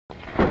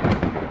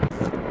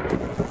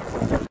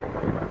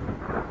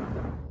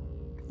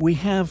We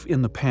have,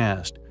 in the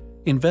past,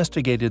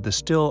 investigated the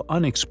still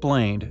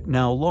unexplained,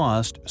 now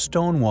lost,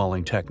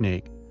 stonewalling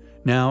technique,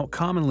 now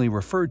commonly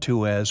referred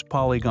to as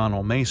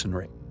polygonal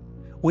masonry.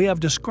 We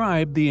have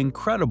described the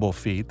incredible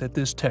feat that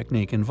this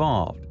technique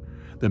involved,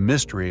 the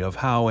mystery of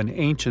how an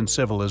ancient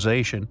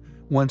civilization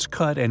once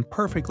cut and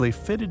perfectly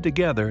fitted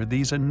together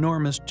these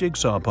enormous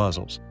jigsaw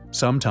puzzles,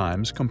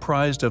 sometimes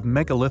comprised of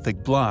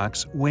megalithic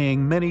blocks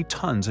weighing many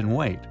tons in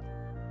weight.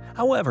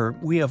 However,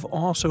 we have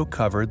also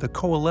covered the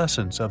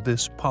coalescence of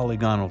this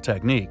polygonal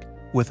technique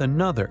with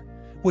another,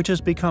 which has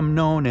become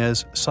known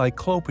as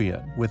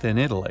Cyclopean within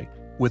Italy,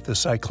 with the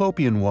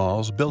Cyclopean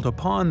walls built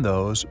upon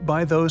those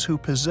by those who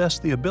possess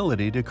the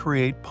ability to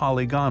create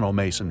polygonal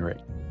masonry,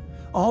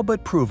 all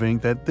but proving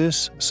that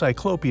this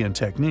Cyclopean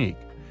technique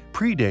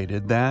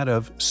predated that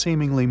of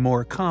seemingly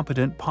more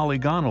competent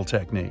polygonal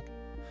technique.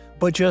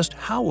 But just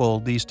how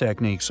old these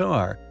techniques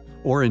are,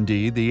 or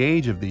indeed the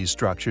age of these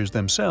structures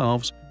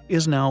themselves,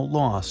 is now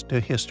lost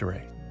to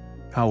history.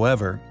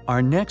 However,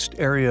 our next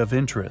area of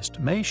interest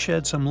may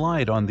shed some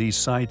light on these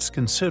sites'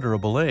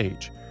 considerable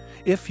age,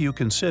 if you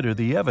consider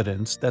the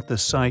evidence that the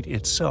site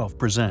itself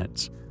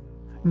presents.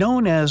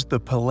 Known as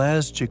the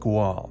Pelasgic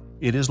Wall,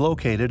 it is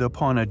located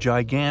upon a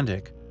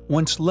gigantic,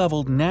 once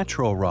leveled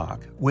natural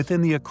rock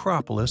within the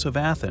Acropolis of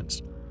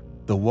Athens.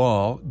 The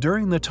wall,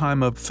 during the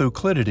time of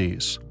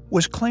Thucydides,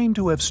 was claimed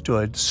to have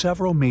stood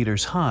several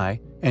meters high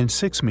and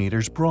 6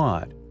 meters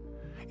broad.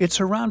 It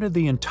surrounded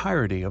the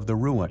entirety of the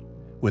ruin,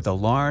 with a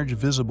large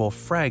visible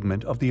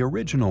fragment of the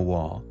original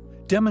wall,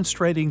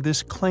 demonstrating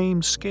this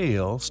claimed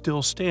scale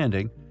still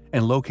standing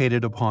and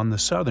located upon the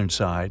southern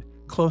side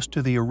close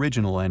to the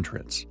original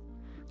entrance.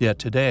 Yet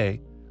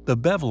today, the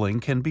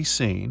beveling can be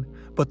seen,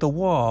 but the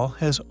wall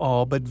has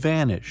all but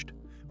vanished,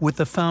 with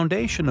the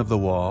foundation of the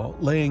wall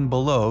laying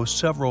below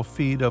several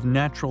feet of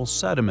natural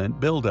sediment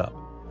buildup,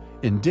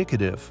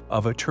 indicative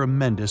of a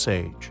tremendous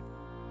age.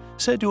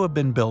 Said to have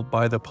been built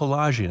by the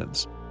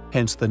Pelagians,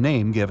 hence the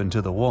name given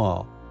to the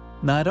wall.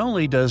 Not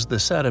only does the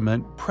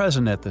sediment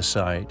present at the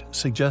site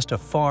suggest a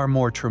far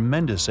more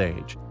tremendous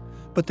age,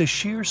 but the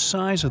sheer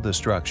size of the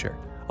structure,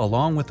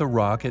 along with the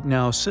rock it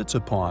now sits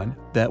upon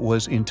that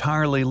was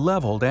entirely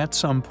leveled at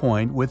some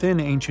point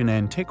within ancient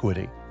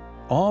antiquity,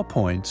 all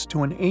points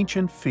to an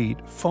ancient feat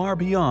far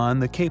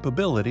beyond the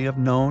capability of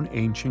known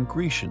ancient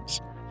Grecians,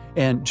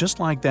 and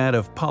just like that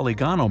of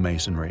polygonal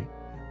masonry,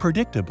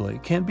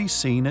 predictably can be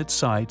seen at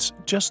sites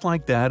just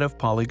like that of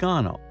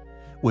polygonal,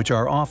 which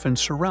are often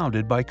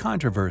surrounded by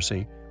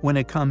controversy when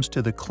it comes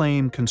to the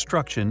claimed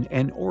construction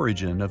and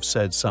origin of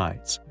said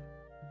sites.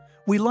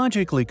 We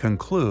logically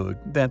conclude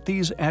that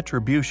these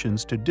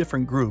attributions to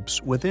different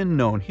groups within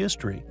known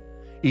history,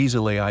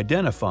 easily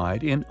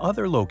identified in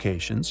other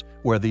locations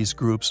where these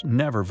groups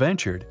never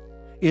ventured,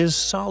 is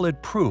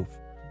solid proof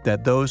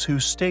that those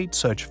who state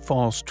such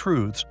false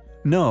truths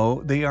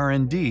know they are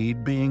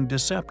indeed being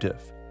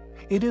deceptive.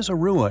 It is a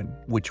ruin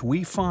which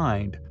we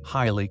find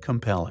highly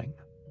compelling.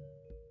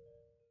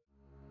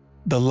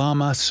 The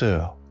Lama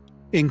Su.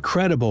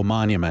 Incredible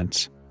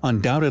monuments,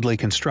 undoubtedly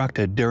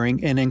constructed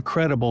during an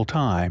incredible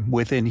time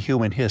within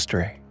human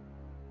history.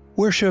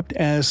 Worshipped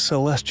as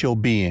celestial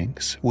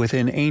beings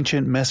within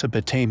ancient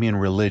Mesopotamian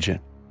religion,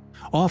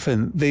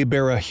 often they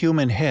bear a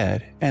human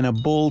head and a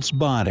bull's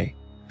body,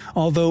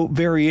 although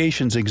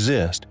variations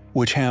exist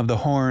which have the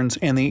horns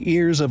and the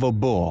ears of a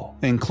bull,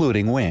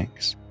 including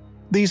wings.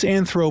 These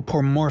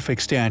anthropomorphic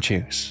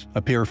statues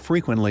appear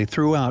frequently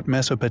throughout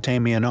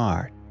Mesopotamian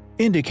art,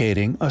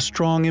 indicating a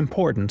strong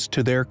importance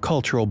to their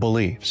cultural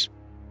beliefs.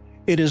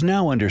 It is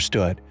now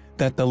understood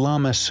that the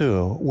Lama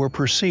Su were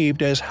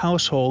perceived as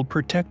household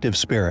protective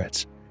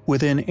spirits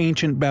within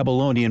ancient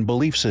Babylonian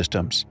belief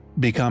systems,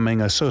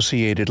 becoming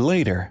associated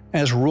later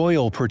as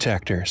royal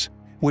protectors,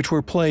 which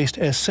were placed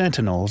as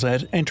sentinels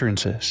at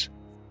entrances.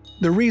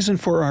 The reason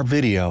for our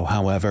video,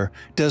 however,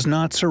 does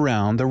not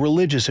surround the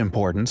religious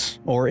importance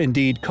or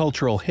indeed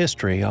cultural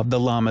history of the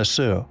Lama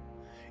Su.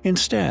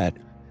 Instead,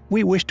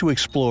 we wish to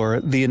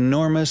explore the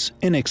enormous,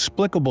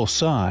 inexplicable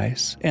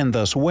size, and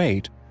thus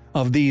weight,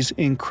 of these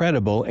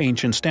incredible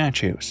ancient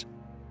statues.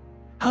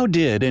 How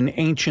did an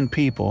ancient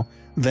people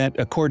that,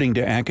 according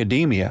to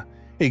academia,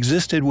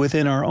 existed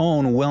within our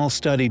own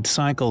well-studied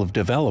cycle of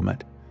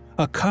development,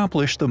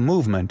 accomplish the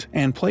movement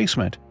and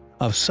placement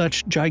of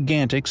such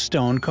gigantic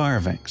stone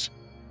carvings?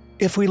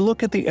 If we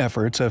look at the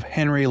efforts of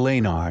Henry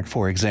Leonard,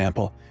 for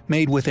example,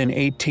 made within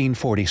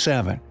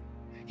 1847,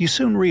 you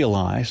soon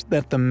realize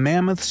that the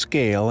mammoth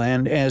scale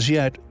and as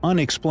yet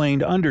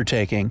unexplained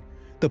undertaking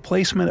the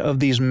placement of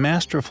these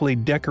masterfully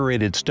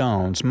decorated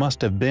stones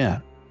must have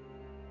been.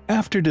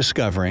 After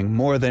discovering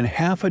more than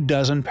half a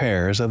dozen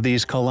pairs of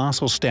these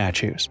colossal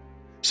statues,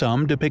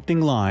 some depicting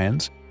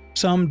lions,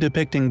 some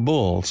depicting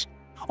bulls,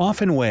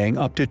 often weighing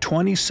up to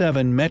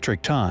 27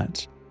 metric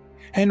tons,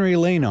 Henry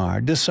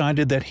Leonard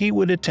decided that he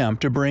would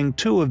attempt to bring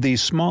 2 of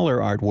these smaller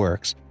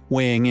artworks,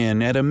 weighing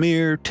in at a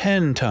mere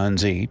 10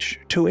 tons each,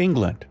 to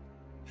England.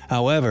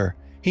 However,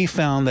 he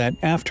found that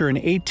after an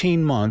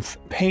 18-month,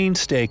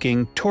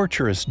 painstaking,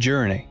 torturous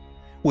journey,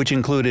 which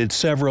included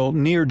several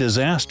near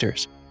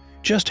disasters,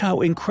 just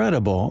how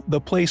incredible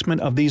the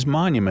placement of these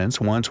monuments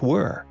once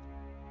were.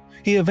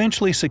 He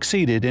eventually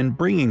succeeded in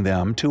bringing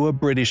them to a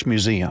British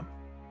museum.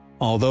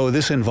 Although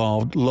this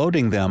involved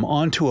loading them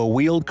onto a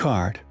wheeled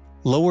cart,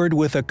 lowered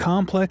with a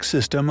complex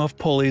system of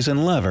pulleys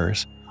and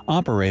levers,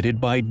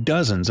 operated by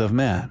dozens of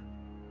men.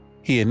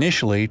 He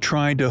initially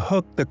tried to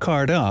hook the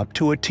cart up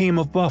to a team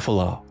of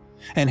buffalo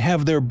and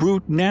have their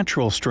brute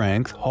natural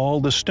strength haul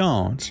the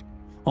stones,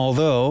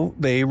 although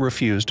they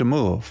refused to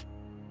move.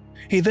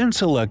 He then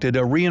selected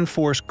a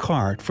reinforced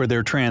cart for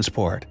their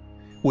transport,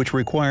 which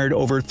required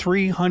over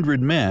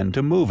 300 men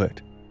to move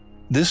it.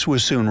 This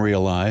was soon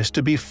realized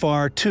to be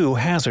far too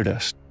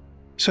hazardous.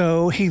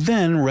 So he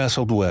then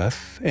wrestled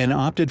with and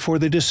opted for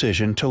the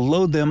decision to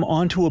load them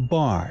onto a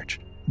barge.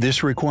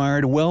 This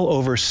required well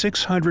over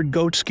 600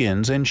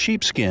 goatskins and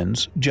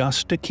sheepskins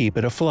just to keep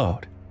it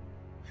afloat.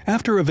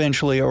 After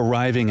eventually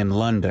arriving in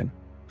London,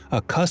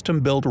 a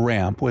custom-built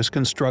ramp was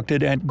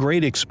constructed at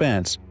great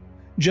expense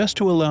just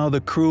to allow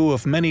the crew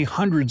of many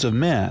hundreds of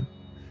men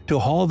to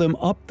haul them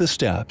up the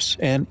steps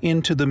and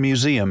into the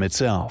museum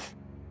itself.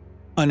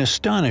 An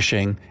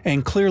astonishing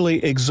and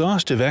clearly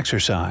exhaustive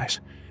exercise,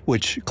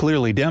 which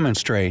clearly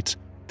demonstrates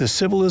the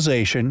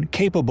civilization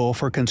capable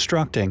for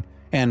constructing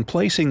and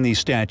placing these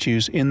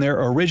statues in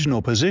their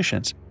original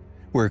positions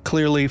were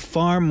clearly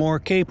far more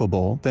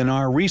capable than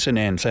our recent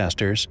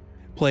ancestors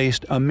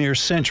placed a mere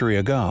century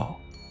ago.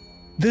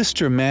 This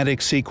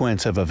dramatic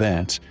sequence of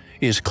events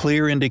is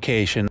clear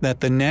indication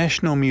that the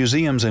national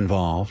museums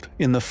involved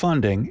in the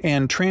funding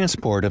and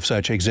transport of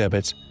such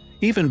exhibits,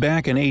 even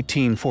back in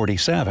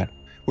 1847,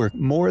 were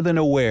more than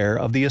aware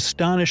of the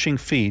astonishing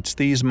feats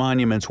these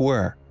monuments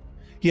were,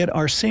 yet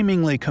are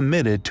seemingly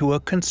committed to a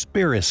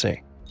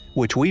conspiracy,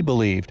 which we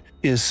believed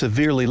is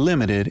severely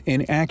limited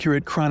in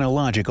accurate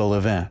chronological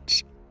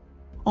events.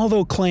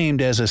 Although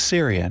claimed as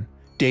Assyrian,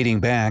 dating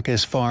back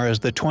as far as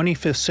the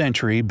 25th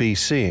century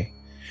BC,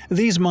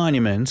 these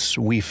monuments,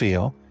 we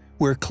feel,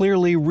 were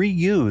clearly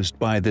reused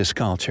by this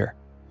culture,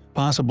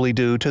 possibly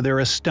due to their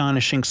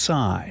astonishing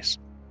size.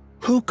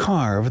 Who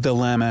carved the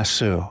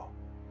Lamassu?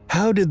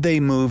 How did they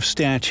move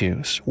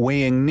statues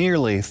weighing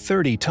nearly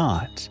 30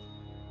 tons?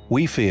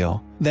 We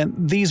feel that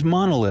these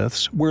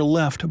monoliths were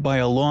left by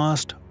a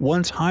lost,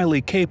 once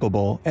highly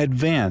capable,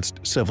 advanced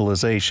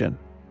civilization.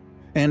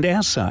 And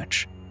as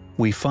such,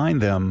 we find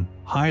them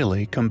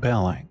highly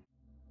compelling.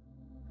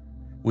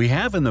 We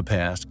have in the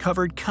past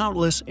covered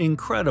countless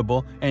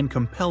incredible and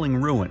compelling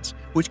ruins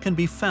which can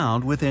be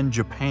found within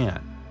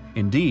Japan,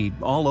 indeed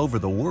all over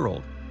the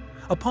world,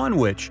 upon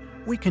which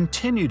we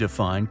continue to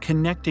find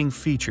connecting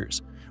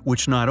features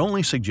which not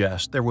only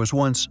suggest there was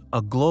once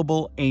a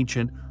global,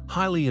 ancient,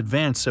 highly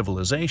advanced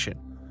civilization,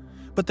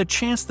 but the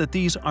chance that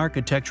these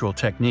architectural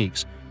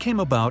techniques came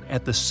about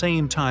at the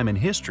same time in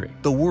history,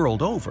 the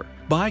world over,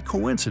 by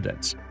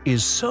coincidence,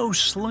 is so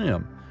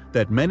slim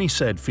that many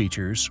said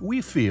features,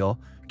 we feel,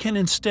 can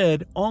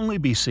instead only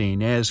be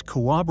seen as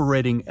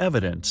corroborating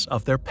evidence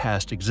of their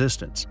past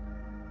existence.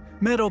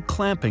 Metal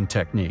clamping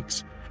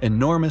techniques,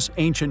 enormous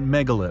ancient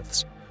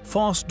megaliths,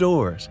 false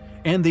doors,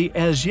 and the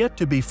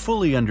as-yet-to-be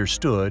fully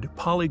understood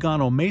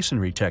polygonal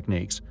masonry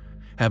techniques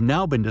have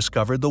now been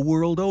discovered the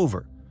world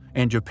over,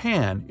 and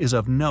Japan is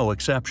of no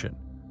exception.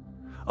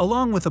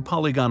 Along with the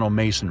polygonal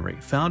masonry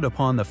found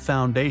upon the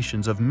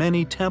foundations of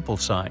many temple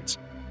sites,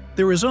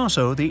 there is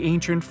also the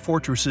ancient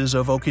fortresses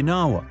of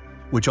Okinawa,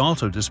 which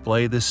also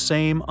display the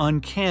same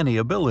uncanny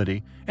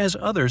ability as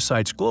other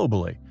sites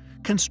globally,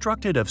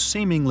 constructed of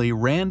seemingly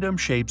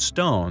random-shaped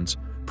stones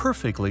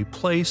perfectly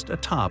placed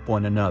atop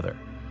one another.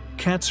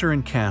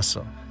 Katsuren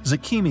Castle,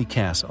 Zakimi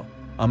Castle,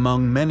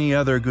 among many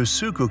other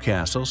Gusuku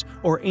castles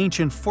or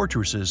ancient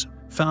fortresses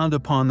found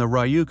upon the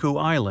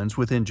Ryukyu Islands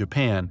within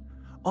Japan,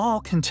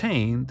 all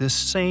contain this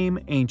same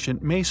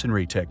ancient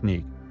masonry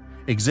technique,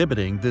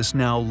 exhibiting this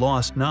now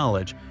lost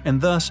knowledge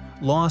and thus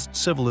lost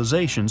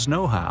civilization's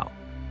know-how.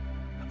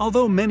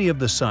 Although many of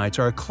the sites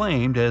are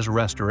claimed as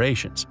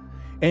restorations,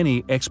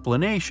 any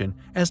explanation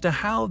as to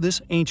how this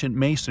ancient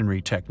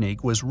masonry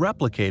technique was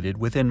replicated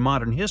within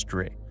modern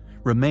history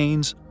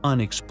remains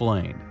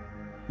unexplained.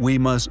 We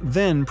must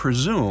then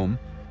presume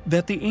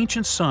that the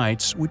ancient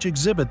sites which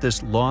exhibit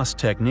this lost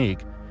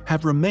technique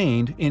have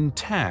remained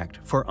intact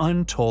for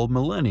untold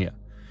millennia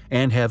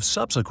and have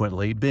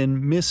subsequently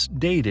been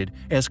misdated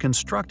as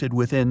constructed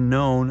within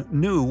known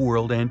New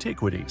World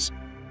antiquities.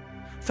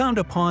 Found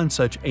upon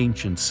such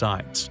ancient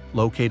sites,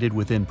 located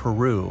within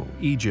Peru,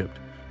 Egypt,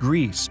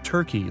 Greece,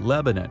 Turkey,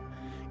 Lebanon,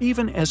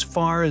 even as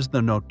far as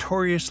the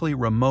notoriously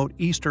remote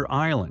Easter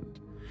Island,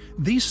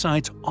 these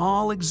sites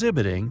all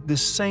exhibiting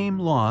this same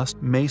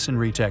lost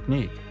masonry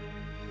technique.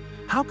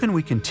 How can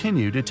we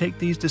continue to take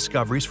these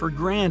discoveries for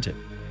granted,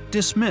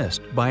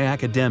 dismissed by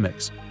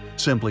academics,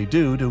 simply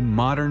due to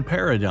modern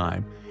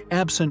paradigm,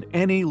 absent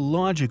any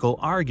logical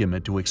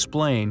argument to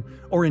explain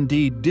or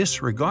indeed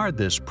disregard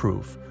this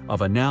proof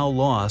of a now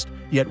lost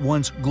yet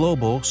once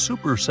global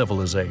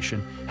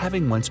super-civilization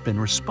having once been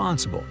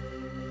responsible?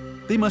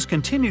 They must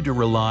continue to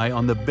rely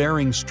on the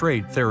Bering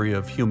Strait theory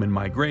of human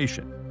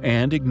migration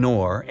and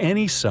ignore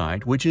any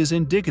site which is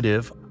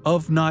indicative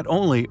of not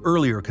only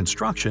earlier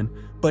construction,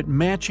 but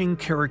matching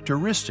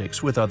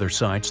characteristics with other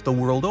sites the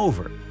world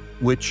over,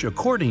 which,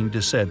 according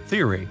to said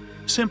theory,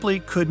 simply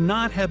could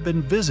not have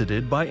been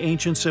visited by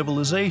ancient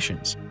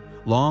civilizations,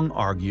 long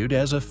argued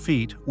as a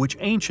feat which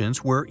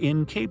ancients were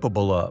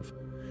incapable of.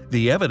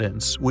 The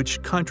evidence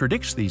which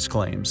contradicts these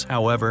claims,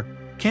 however,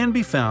 can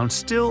be found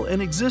still in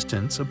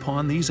existence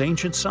upon these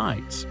ancient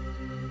sites.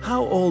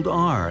 How old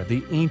are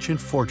the ancient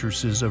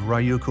fortresses of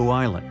Ryukyu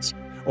Islands,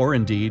 or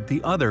indeed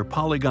the other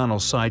polygonal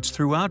sites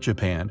throughout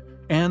Japan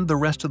and the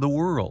rest of the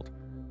world?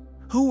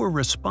 Who were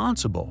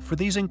responsible for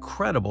these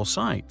incredible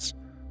sites?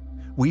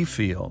 We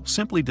feel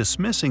simply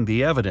dismissing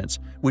the evidence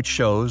which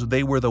shows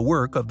they were the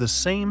work of the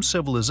same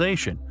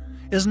civilization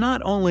is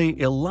not only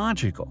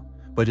illogical,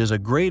 but is a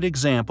great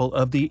example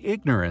of the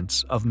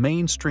ignorance of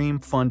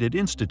mainstream-funded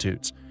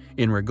institutes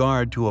in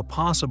regard to a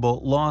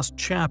possible lost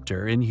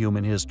chapter in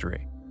human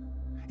history.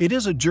 It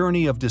is a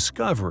journey of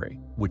discovery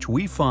which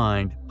we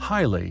find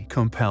highly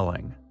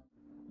compelling.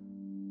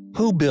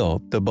 Who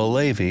built the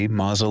Bellevue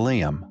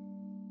Mausoleum?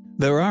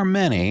 There are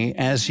many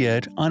as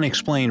yet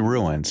unexplained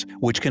ruins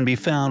which can be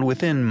found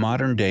within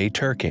modern-day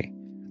Turkey,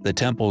 the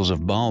temples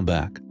of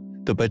Baalbek,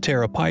 the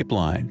Patera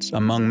pipelines,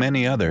 among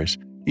many others.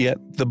 Yet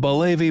the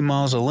Bellevue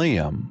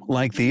Mausoleum,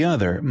 like the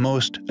other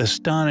most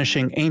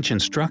astonishing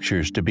ancient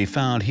structures to be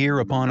found here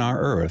upon our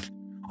Earth,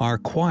 are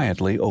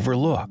quietly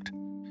overlooked.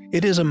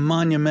 It is a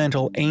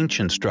monumental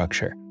ancient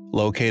structure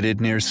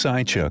located near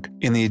Selçuk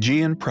in the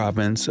Aegean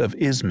province of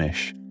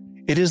Izmir.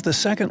 It is the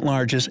second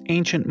largest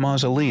ancient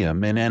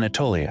mausoleum in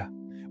Anatolia,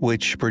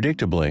 which,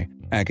 predictably,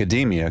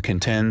 academia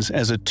contends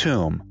as a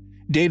tomb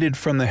dated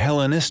from the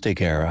Hellenistic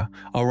era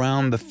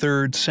around the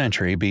 3rd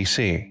century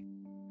BC.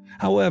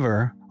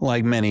 However,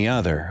 like many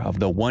other of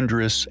the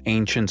wondrous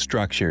ancient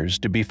structures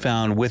to be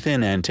found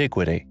within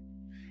antiquity,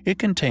 it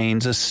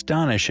contains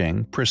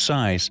astonishing,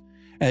 precise,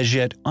 as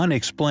yet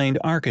unexplained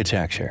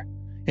architecture,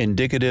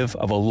 indicative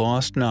of a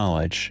lost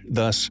knowledge,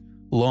 thus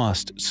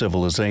lost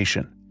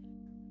civilization.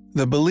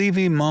 The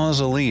Bellevue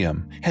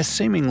Mausoleum has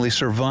seemingly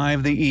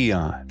survived the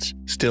eons,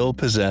 still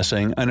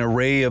possessing an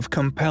array of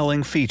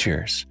compelling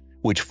features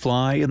which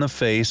fly in the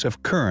face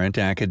of current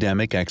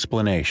academic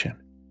explanation.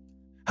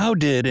 How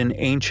did an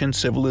ancient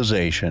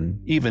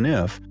civilization, even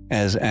if,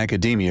 as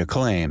academia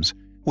claims,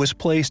 was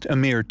placed a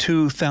mere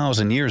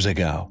 2,000 years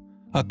ago,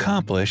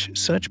 accomplish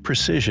such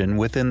precision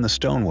within the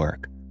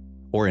stonework,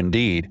 or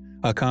indeed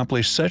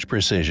accomplish such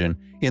precision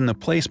in the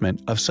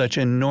placement of such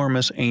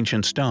enormous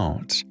ancient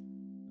stones?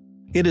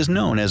 It is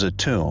known as a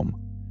tomb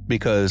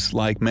because,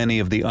 like many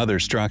of the other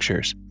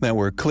structures that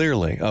were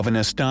clearly of an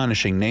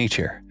astonishing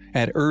nature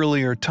at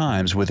earlier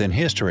times within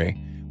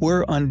history,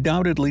 were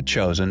undoubtedly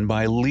chosen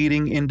by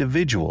leading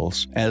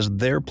individuals as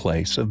their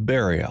place of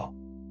burial.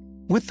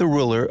 With the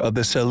ruler of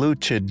the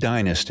Seleucid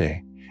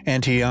dynasty,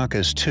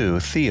 Antiochus II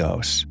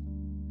Theos,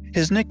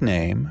 his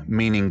nickname,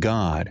 meaning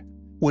God,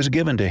 was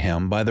given to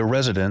him by the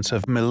residents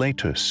of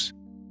Miletus.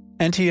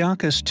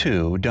 Antiochus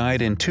II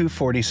died in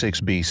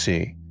 246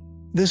 BC.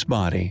 This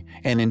body,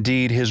 and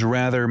indeed his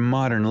rather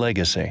modern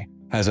legacy,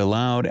 has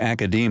allowed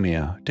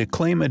academia to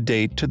claim a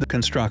date to the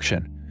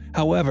construction.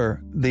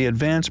 However, the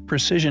advanced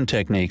precision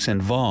techniques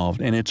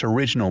involved in its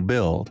original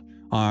build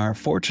are,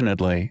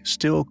 fortunately,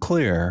 still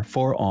clear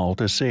for all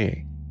to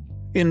see.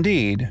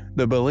 Indeed,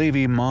 the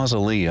Bellevue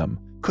Mausoleum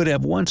could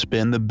have once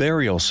been the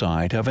burial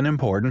site of an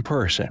important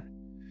person.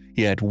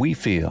 Yet we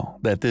feel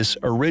that this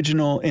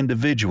original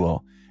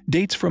individual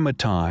dates from a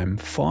time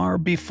far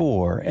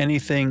before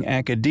anything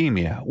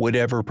academia would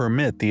ever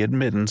permit the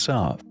admittance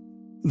of.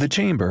 The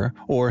chamber,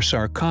 or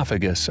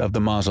sarcophagus of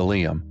the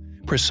mausoleum,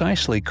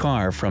 precisely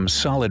carved from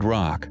solid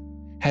rock,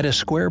 had a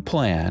square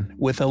plan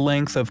with a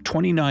length of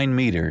 29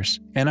 meters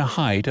and a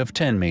height of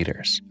 10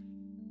 meters.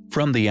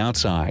 From the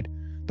outside,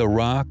 the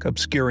rock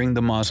obscuring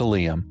the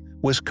mausoleum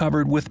was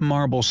covered with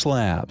marble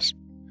slabs.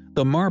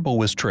 The marble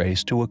was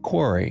traced to a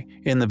quarry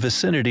in the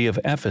vicinity of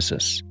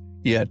Ephesus,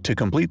 yet to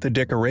complete the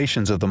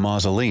decorations of the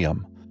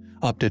mausoleum,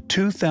 up to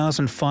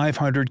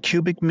 2,500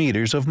 cubic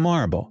meters of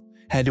marble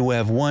had to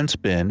have once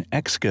been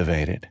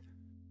excavated.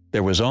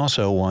 There was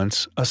also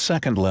once a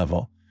second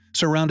level,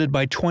 surrounded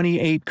by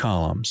 28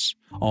 columns,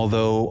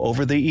 although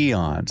over the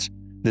eons,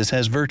 this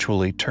has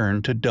virtually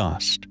turned to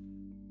dust.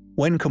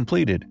 When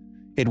completed,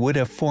 it would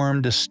have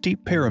formed a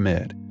steep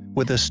pyramid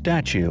with a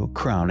statue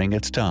crowning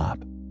its top.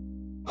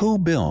 Who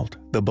built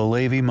the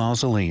Bellevue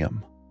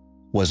Mausoleum?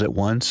 Was it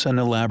once an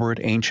elaborate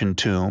ancient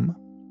tomb?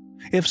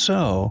 If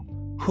so,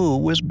 who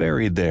was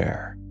buried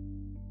there?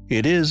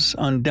 It is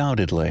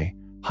undoubtedly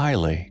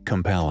highly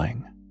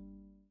compelling.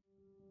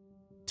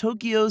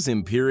 Tokyo's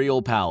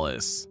Imperial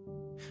Palace,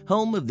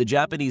 home of the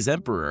Japanese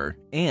emperor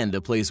and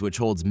a place which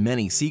holds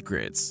many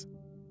secrets.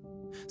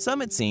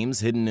 Some, it seems,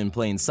 hidden in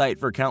plain sight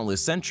for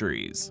countless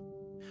centuries.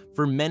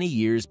 For many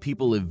years,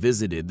 people have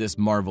visited this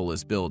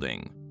marvelous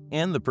building,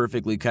 and the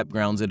perfectly kept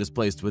grounds it is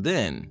placed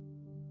within.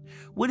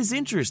 What is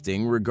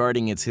interesting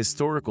regarding its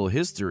historical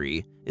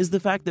history is the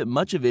fact that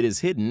much of it is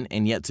hidden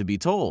and yet to be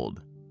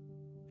told.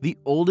 The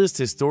oldest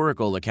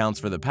historical accounts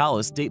for the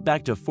palace date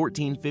back to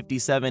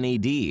 1457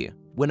 AD,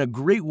 when a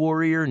great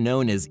warrior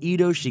known as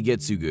Ito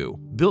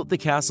Shigetsugu built the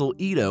castle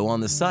Ito on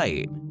the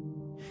site.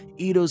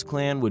 Ito's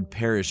clan would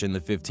perish in the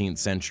 15th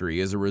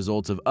century as a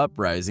result of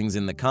uprisings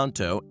in the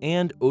Kanto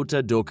and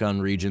Ota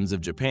Dokan regions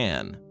of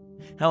Japan.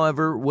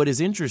 However, what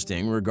is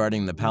interesting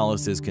regarding the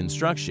palace's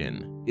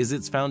construction is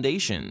its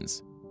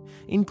foundations.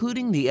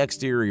 Including the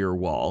exterior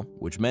wall,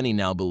 which many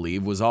now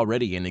believe was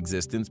already in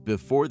existence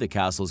before the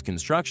castle's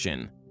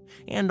construction,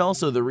 and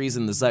also the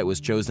reason the site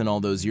was chosen all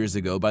those years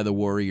ago by the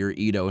warrior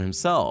Ito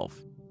himself.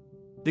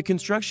 The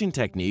construction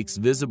techniques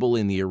visible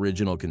in the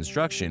original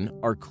construction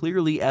are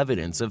clearly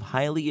evidence of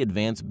highly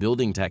advanced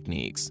building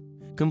techniques,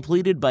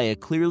 completed by a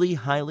clearly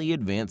highly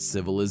advanced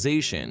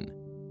civilization.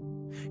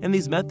 And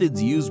these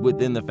methods used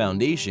within the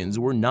foundations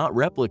were not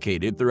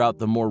replicated throughout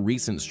the more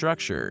recent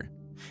structure,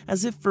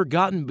 as if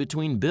forgotten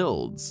between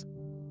builds.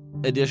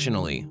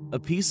 Additionally, a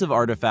piece of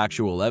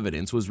artifactual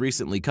evidence was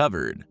recently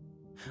covered,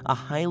 a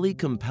highly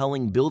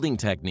compelling building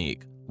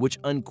technique which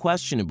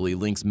unquestionably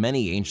links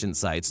many ancient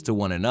sites to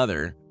one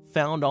another,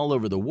 found all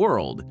over the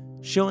world,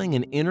 showing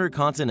an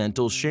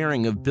intercontinental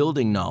sharing of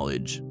building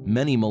knowledge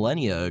many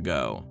millennia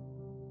ago.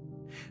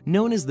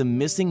 Known as the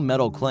missing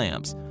metal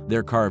clamps,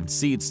 their carved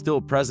seats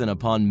still present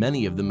upon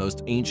many of the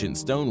most ancient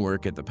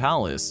stonework at the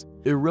palace,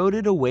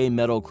 eroded away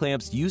metal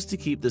clamps used to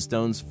keep the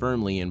stones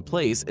firmly in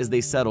place as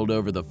they settled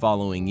over the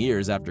following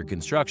years after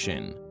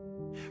construction.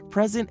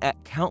 Present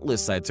at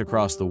countless sites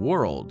across the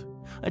world,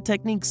 a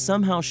technique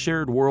somehow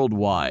shared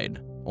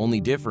worldwide,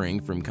 only differing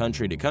from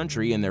country to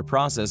country in their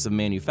process of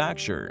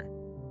manufacture.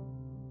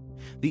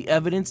 The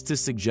evidence to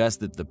suggest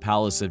that the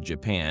Palace of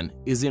Japan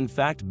is in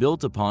fact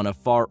built upon a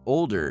far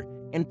older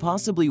and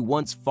possibly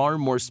once far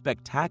more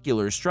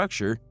spectacular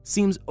structure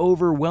seems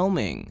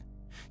overwhelming.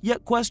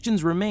 Yet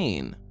questions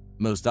remain,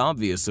 most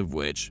obvious of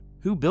which,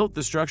 who built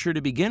the structure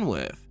to begin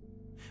with?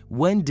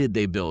 When did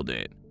they build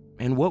it?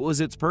 And what was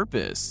its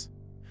purpose?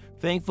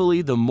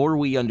 Thankfully, the more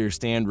we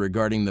understand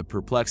regarding the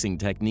perplexing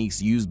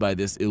techniques used by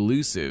this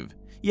elusive,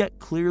 yet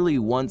clearly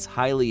once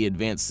highly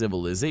advanced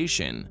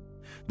civilization,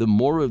 the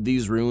more of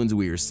these ruins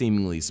we are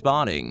seemingly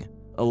spotting,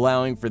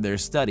 allowing for their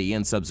study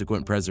and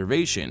subsequent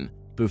preservation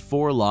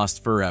before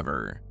lost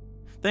forever.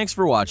 Thanks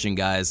for watching,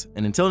 guys,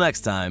 and until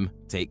next time,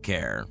 take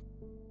care.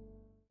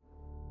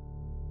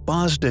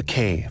 Bosda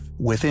Cave,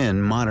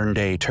 within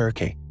modern-day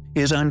Turkey,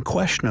 is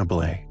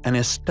unquestionably an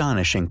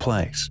astonishing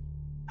place.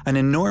 An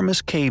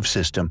enormous cave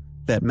system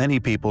that many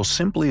people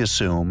simply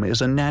assume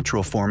is a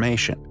natural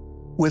formation,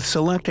 with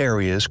select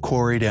areas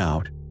quarried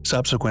out,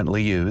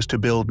 subsequently used to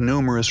build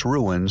numerous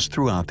ruins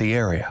throughout the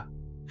area.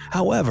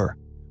 However,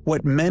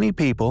 what many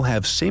people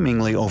have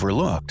seemingly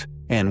overlooked,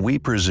 and we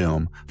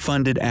presume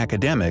funded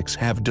academics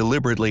have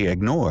deliberately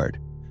ignored,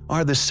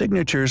 are the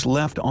signatures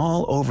left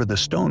all over the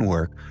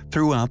stonework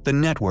throughout the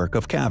network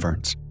of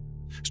caverns,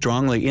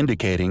 strongly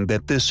indicating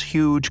that this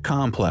huge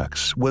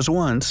complex was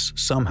once,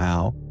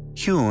 somehow,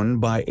 hewn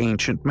by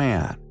ancient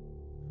man.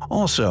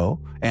 Also,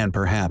 and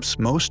perhaps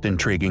most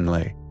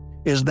intriguingly,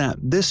 is that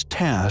this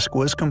task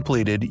was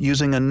completed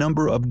using a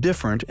number of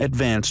different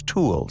advanced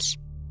tools,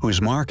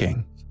 whose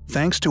marking,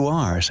 thanks to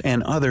ours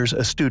and others'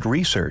 astute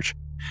research,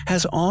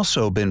 has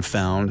also been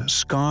found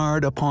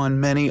scarred upon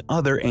many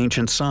other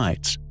ancient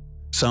sites,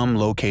 some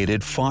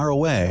located far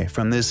away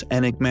from this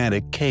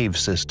enigmatic cave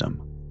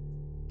system.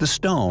 The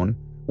stone,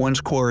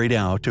 once quarried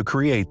out to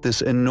create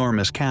this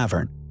enormous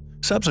cavern,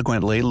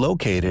 subsequently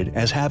located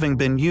as having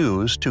been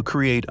used to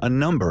create a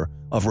number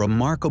of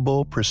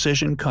remarkable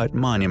precision-cut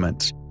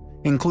monuments,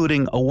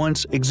 including a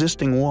once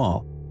existing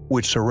wall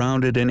which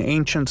surrounded an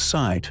ancient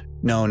site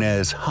known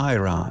as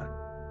Hairan.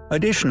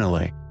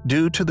 Additionally,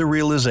 due to the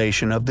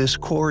realization of this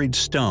quarried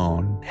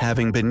stone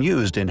having been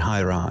used in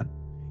Hairan,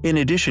 in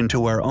addition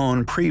to our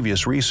own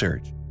previous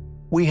research,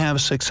 we have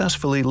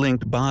successfully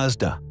linked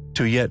Bosda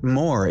to yet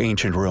more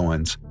ancient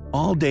ruins,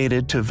 all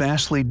dated to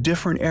vastly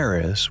different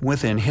eras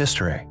within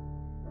history.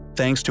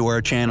 Thanks to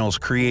our channel's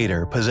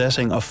creator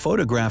possessing a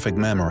photographic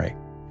memory,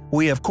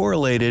 we have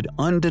correlated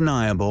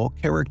undeniable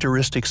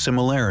characteristic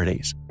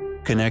similarities,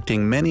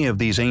 connecting many of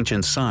these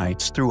ancient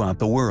sites throughout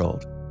the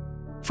world.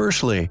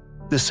 Firstly,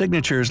 the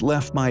signatures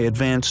left by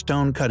advanced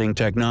stone-cutting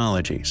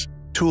technologies,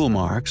 tool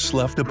marks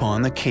left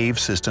upon the cave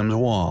system's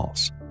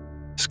walls.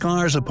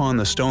 Scars upon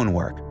the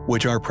stonework,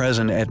 which are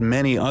present at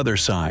many other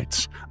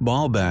sites,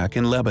 Baalbek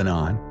in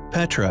Lebanon,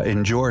 Petra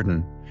in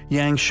Jordan,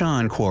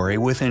 Yangshan Quarry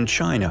within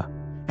China,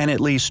 and at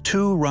least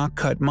 2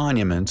 rock-cut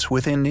monuments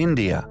within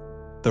India,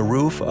 the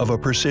roof of a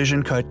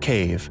precision-cut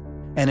cave,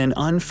 and an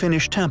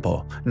unfinished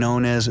temple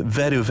known as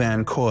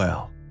Veduvan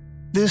Koil.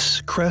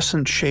 This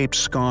crescent-shaped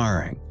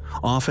scarring,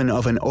 often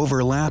of an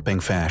overlapping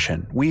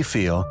fashion, we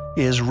feel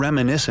is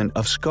reminiscent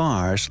of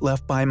scars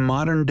left by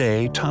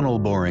modern-day tunnel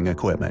boring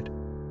equipment.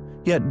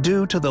 Yet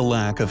due to the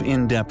lack of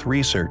in-depth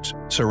research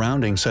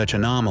surrounding such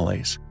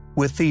anomalies,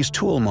 with these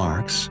tool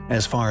marks,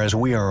 as far as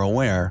we are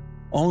aware,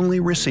 only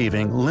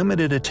receiving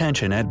limited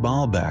attention at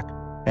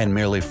Baalbek and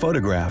merely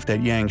photographed at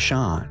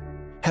Yangshan,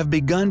 have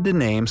begun to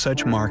name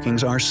such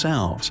markings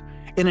ourselves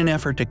in an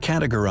effort to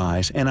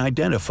categorize and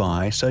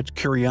identify such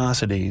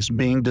curiosities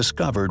being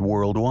discovered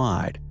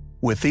worldwide,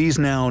 with these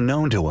now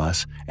known to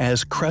us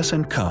as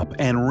crescent cup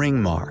and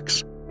ring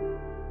marks.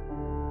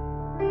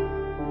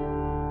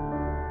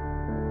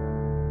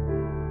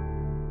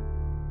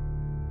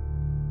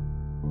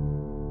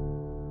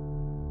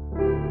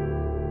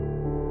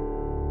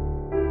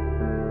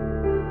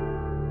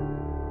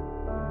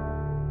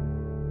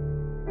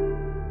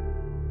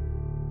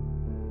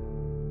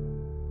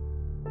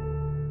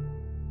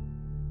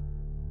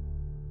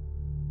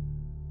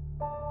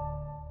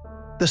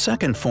 The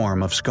second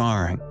form of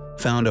scarring,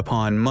 found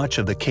upon much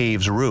of the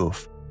cave's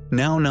roof,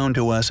 now known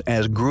to us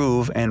as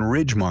groove and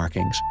ridge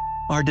markings,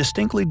 are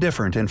distinctly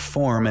different in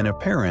form and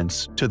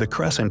appearance to the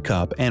crescent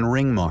cup and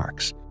ring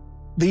marks.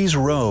 These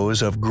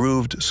rows of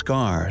grooved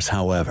scars,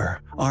 however,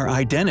 are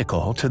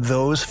identical to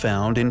those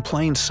found in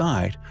plain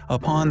sight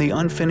upon the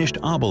unfinished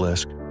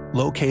obelisk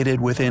located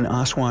within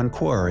Aswan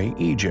Quarry,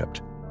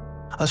 Egypt.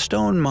 A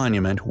stone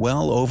monument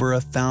well over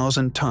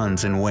 1,000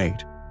 tons in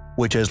weight,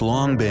 which has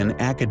long been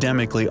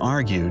academically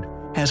argued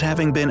as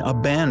having been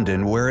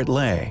abandoned where it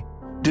lay,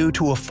 due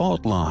to a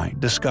fault line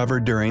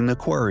discovered during the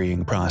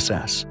quarrying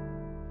process.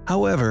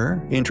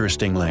 However,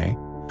 interestingly,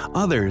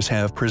 others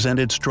have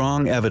presented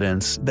strong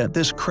evidence that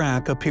this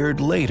crack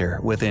appeared later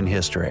within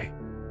history.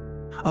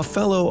 A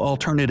fellow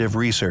alternative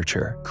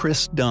researcher,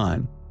 Chris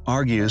Dunn,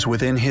 argues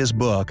within his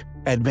book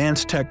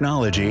Advanced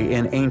Technology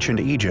in Ancient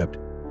Egypt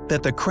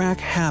that the crack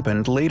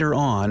happened later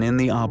on in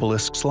the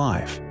obelisk's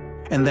life,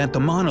 and that the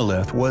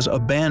monolith was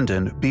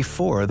abandoned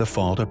before the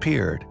fault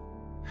appeared.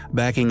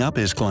 Backing up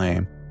his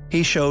claim,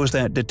 he shows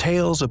that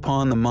details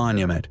upon the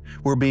monument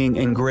were being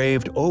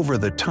engraved over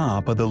the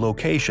top of the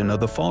location of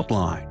the fault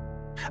line,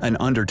 an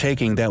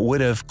undertaking that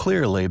would have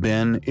clearly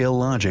been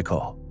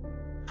illogical.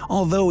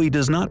 Although he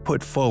does not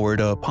put forward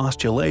a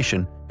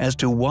postulation as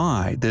to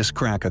why this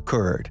crack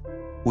occurred,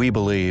 we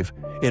believe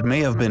it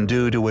may have been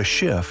due to a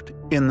shift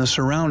in the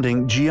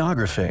surrounding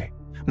geography,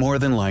 more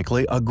than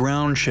likely a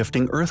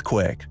ground-shifting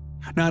earthquake,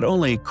 not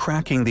only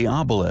cracking the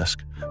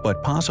obelisk,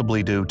 but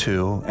possibly due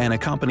to and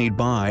accompanied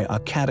by a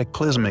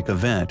cataclysmic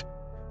event,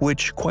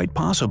 which quite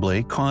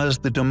possibly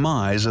caused the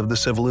demise of the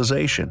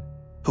civilization,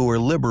 who were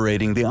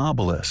liberating the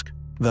obelisk,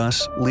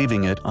 thus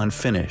leaving it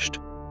unfinished.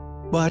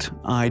 But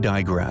I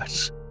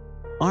digress.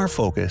 Our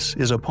focus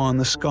is upon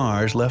the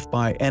scars left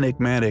by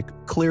enigmatic,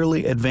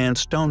 clearly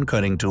advanced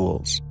stone-cutting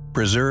tools,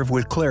 preserved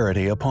with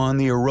clarity upon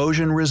the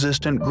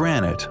erosion-resistant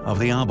granite of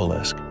the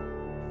obelisk.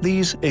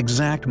 These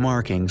exact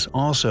markings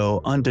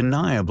also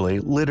undeniably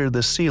litter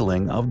the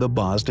ceiling of the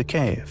Bazda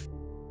cave.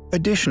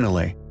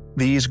 Additionally,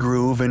 these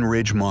groove and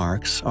ridge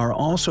marks are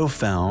also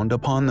found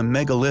upon the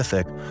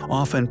megalithic,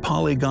 often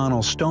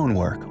polygonal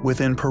stonework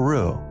within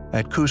Peru,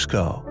 at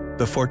Cusco,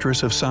 the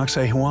fortress of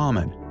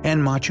Sacsayhuaman,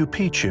 and Machu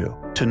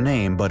Picchu, to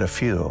name but a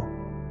few.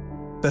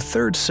 The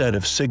third set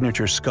of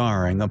signature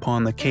scarring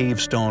upon the cave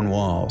stone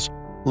walls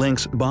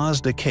links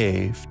Bazda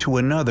Cave to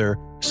another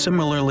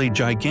similarly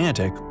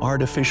gigantic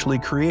artificially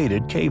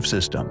created cave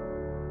system,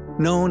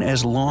 known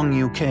as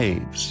Longyu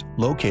Caves,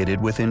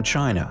 located within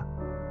China.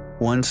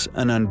 Once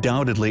an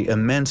undoubtedly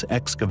immense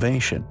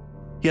excavation,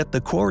 yet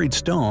the quarried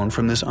stone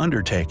from this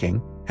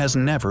undertaking has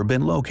never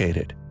been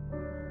located.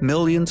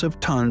 Millions of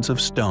tons of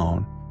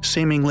stone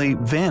seemingly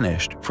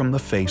vanished from the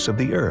face of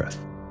the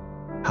earth.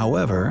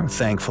 However,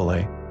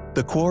 thankfully,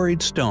 the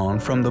quarried stone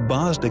from the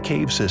Bazda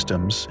cave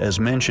systems, as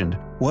mentioned,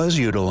 was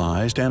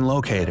utilized and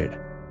located.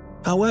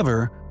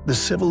 However, the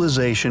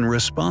civilization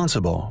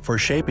responsible for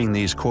shaping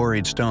these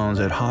quarried stones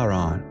at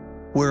Haran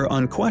were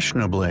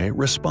unquestionably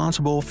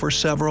responsible for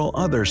several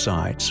other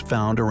sites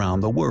found around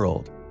the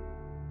world.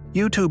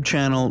 YouTube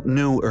channel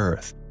New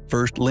Earth,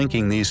 first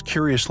linking these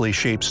curiously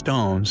shaped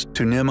stones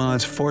to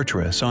Nimad's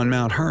fortress on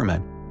Mount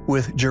Hermon,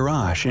 with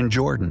Jerash in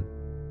Jordan,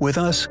 with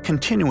us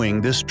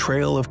continuing this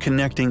trail of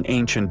connecting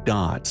ancient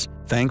dots,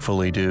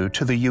 thankfully due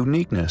to the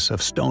uniqueness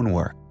of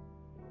stonework.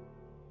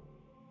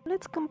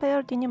 Let's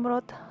compare the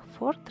Nimrod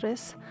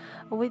fortress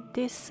with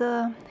this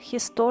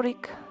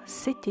historic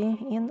city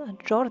in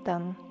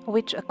Jordan,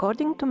 which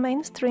according to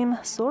mainstream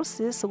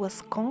sources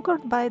was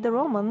conquered by the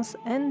Romans,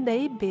 and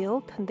they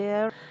built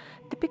their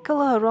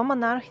typical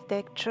Roman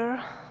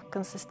architecture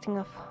consisting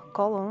of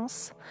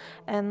columns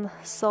and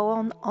so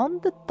on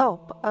the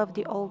top of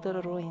the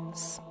older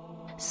ruins.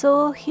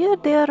 So here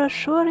they are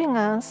assuring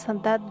us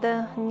that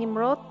the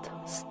Nimrod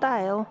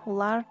style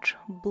large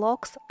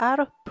blocks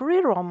are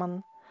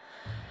pre-Roman.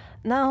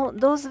 Now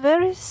those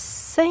very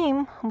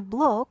same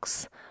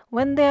blocks,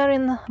 when they are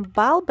in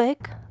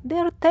Baalbek, they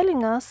are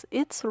telling us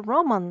it's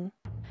Roman.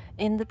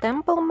 In the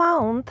Temple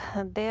Mount,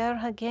 they are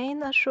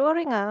again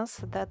assuring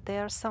us that they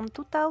are some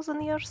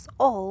 2000 years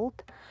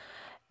old.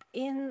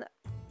 In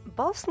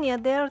Bosnia,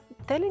 they are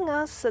telling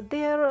us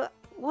they are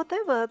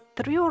whatever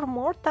 3 or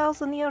more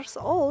thousand years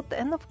old,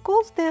 and of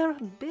course they are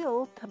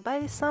built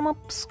by some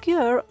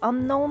obscure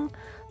unknown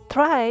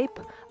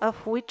tribe, of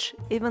which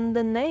even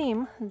the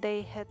name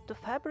they had to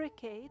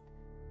fabricate.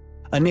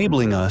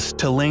 Enabling us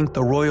to link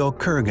the Royal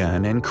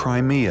Kurgan in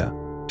Crimea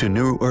to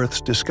New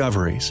Earth's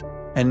discoveries,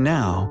 and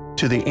now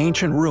to the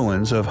ancient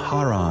ruins of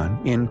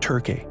Haran in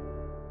Turkey.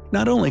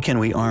 Not only can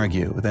we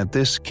argue that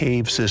this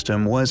cave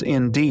system was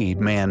indeed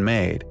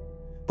man-made,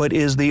 but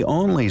is the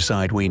only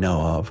site we know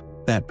of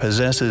that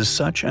possesses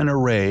such an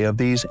array of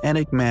these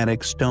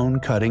enigmatic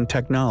stone-cutting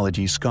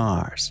technology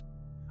scars,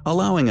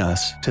 allowing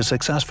us to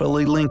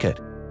successfully link it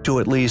to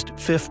at least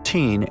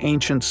 15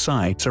 ancient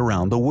sites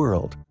around the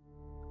world.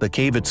 The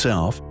cave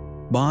itself,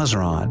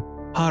 Basran,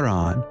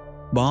 Haran,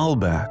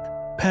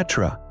 Baalbek,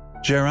 Petra,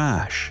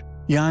 Jerash,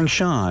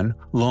 Yangshan,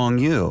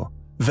 Longyu,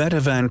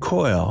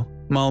 Vetivancoyle,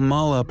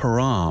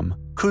 Malmala-Param,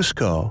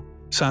 Cusco,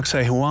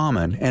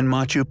 Sacsayhuaman and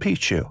Machu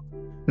Picchu,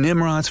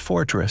 Nimrod's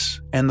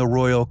fortress, and the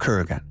Royal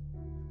Kurgan.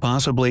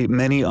 Possibly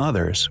many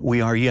others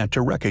we are yet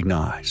to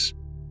recognize.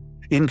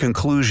 In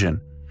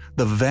conclusion,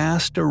 the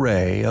vast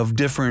array of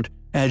different,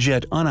 as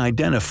yet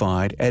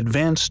unidentified,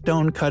 advanced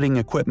stone-cutting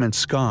equipment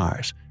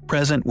scars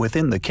present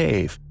within the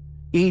cave,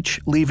 each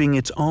leaving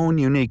its own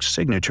unique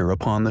signature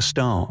upon the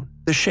stone.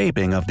 The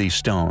shaping of these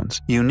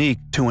stones, unique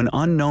to an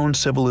unknown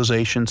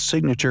civilization's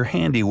signature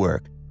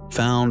handiwork,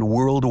 found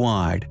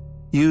worldwide,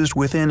 used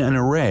within an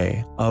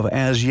array of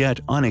as yet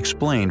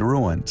unexplained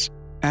ruins,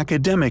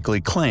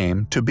 academically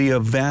claim to be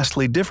of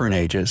vastly different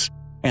ages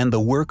and the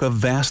work of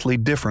vastly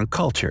different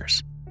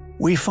cultures.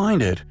 We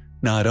find it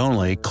not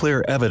only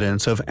clear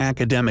evidence of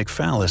academic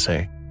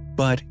fallacy,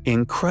 but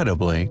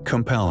incredibly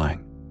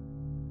compelling.